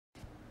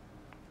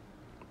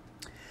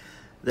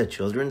The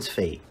children's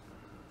fate.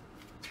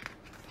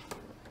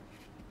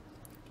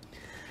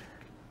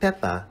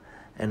 Peppa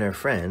and her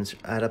friends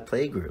are at a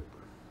playgroup.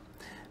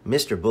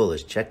 Mr. Bull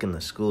is checking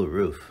the school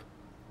roof.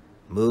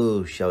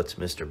 "Moo," shouts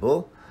Mr.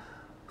 Bull.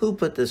 "Who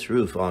put this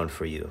roof on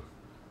for you?"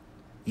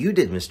 "You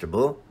did, Mr.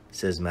 Bull,"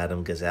 says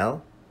Madame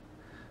Gazelle.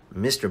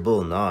 Mr.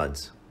 Bull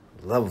nods.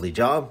 "Lovely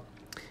job.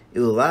 It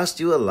will last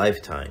you a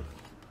lifetime."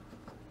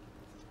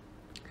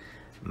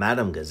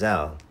 Madame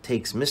Gazelle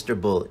takes Mr.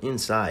 Bull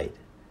inside.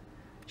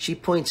 She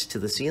points to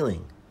the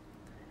ceiling.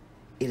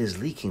 "It is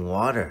leaking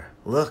water.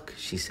 Look,"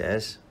 she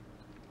says.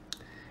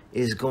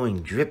 "It is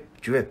going drip,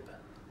 drip."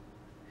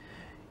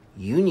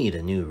 "You need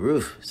a new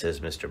roof,"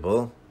 says Mr.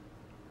 Bull.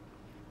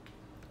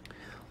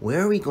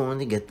 "Where are we going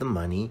to get the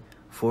money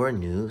for a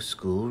new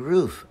school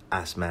roof?"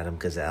 asked Madame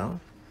Gazelle.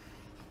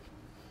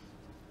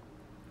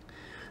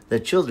 The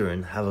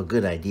children have a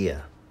good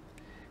idea.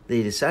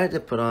 They decide to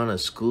put on a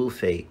school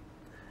fete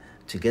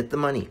to get the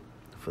money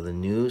for the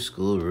new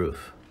school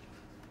roof.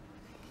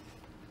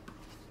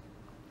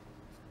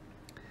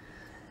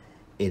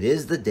 It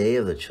is the day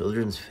of the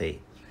children's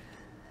fete.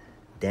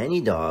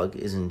 Danny Dog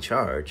is in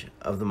charge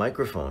of the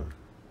microphone.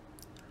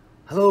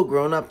 "Hello,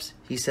 grown-ups,"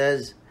 he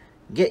says.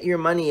 "Get your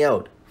money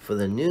out for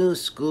the new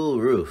school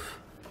roof."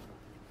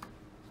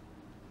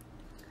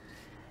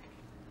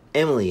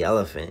 Emily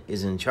Elephant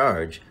is in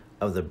charge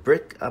of the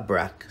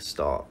bric-a-brac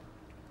stall.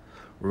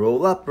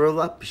 roll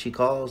up," she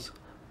calls.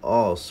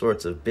 All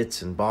sorts of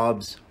bits and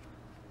bobs.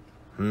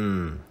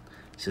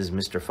 Says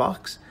Mr.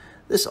 Fox.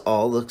 "This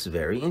all looks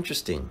very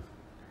interesting."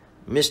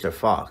 Mr.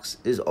 Fox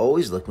is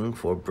always looking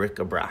for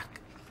bric-a-brac.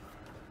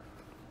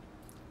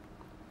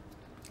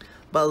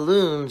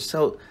 "Balloons,"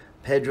 shout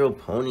Pedro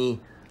Pony.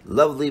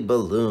 "Lovely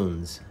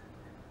balloons."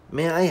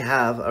 "May I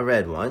have a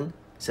red one?"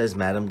 says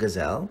Madame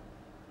Gazelle.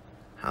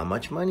 "How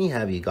much money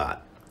have you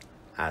got?"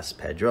 asks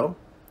Pedro.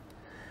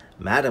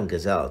 Madame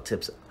Gazelle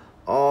tips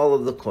all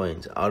of the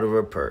coins out of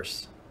her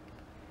purse.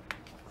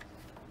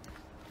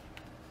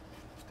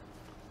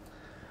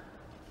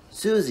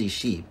 Susie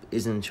Sheep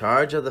is in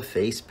charge of the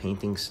face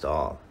painting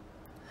stall.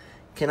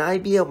 "Can I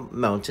be a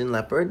mountain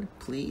leopard,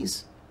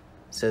 please?"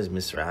 says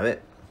Miss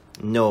Rabbit.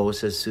 "No,"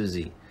 says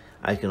Susie.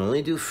 "I can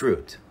only do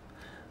fruit."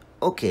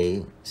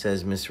 "Okay,"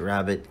 says Miss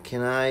Rabbit.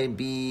 "Can I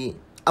be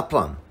a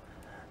plum?"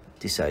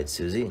 decides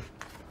Susie.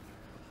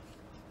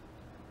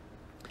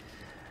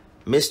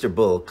 Mr.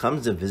 Bull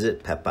comes to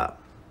visit Peppa.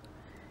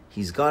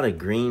 He's got a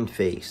green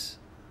face.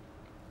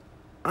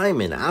 "I'm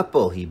an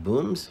apple," he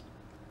booms.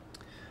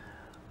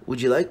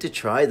 "Would you like to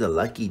try the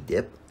lucky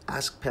dip?"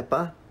 asked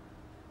Peppa.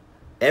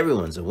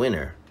 Everyone's a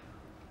winner.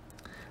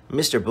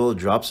 Mr. Bull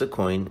drops a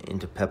coin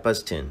into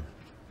Peppa's tin.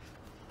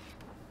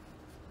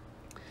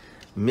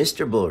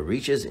 Mr. Bull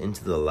reaches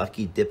into the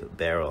lucky dip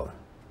barrel.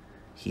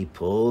 He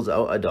pulls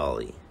out a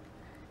dolly.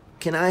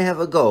 "Can I have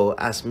a go?"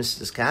 asks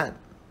Mrs. Cat.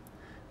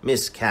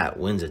 Miss Cat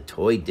wins a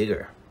toy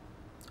digger.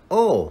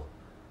 "Oh,"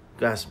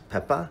 gasped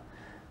Peppa.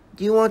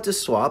 "Do you want to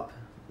swap?"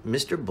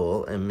 Mr.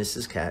 Bull and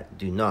Mrs. Cat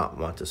do not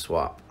want to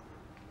swap.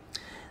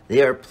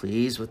 They are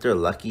pleased with their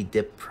lucky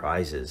dip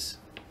prizes.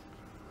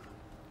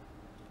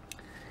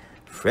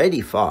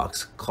 Freddy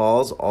Fox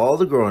calls all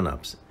the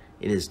grown-ups.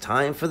 It is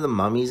time for the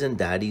mummies and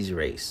daddies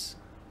race.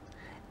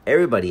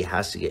 Everybody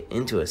has to get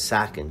into a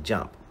sack and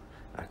jump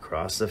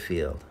across the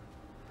field.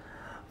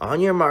 "On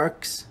your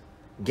marks,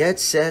 get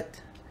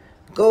set,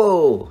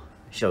 go!"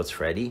 shouts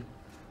Freddy.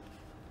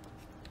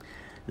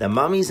 The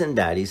mummies and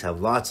daddies have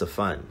lots of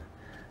fun,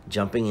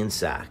 jumping in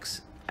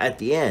sacks. At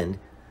the end,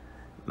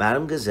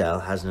 Madame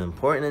Gazelle has an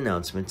important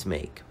announcement to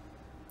make.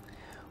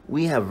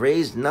 "We have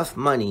raised enough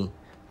money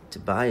to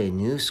buy a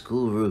new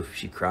school roof,"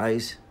 she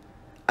cries.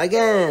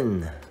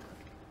 "Again!"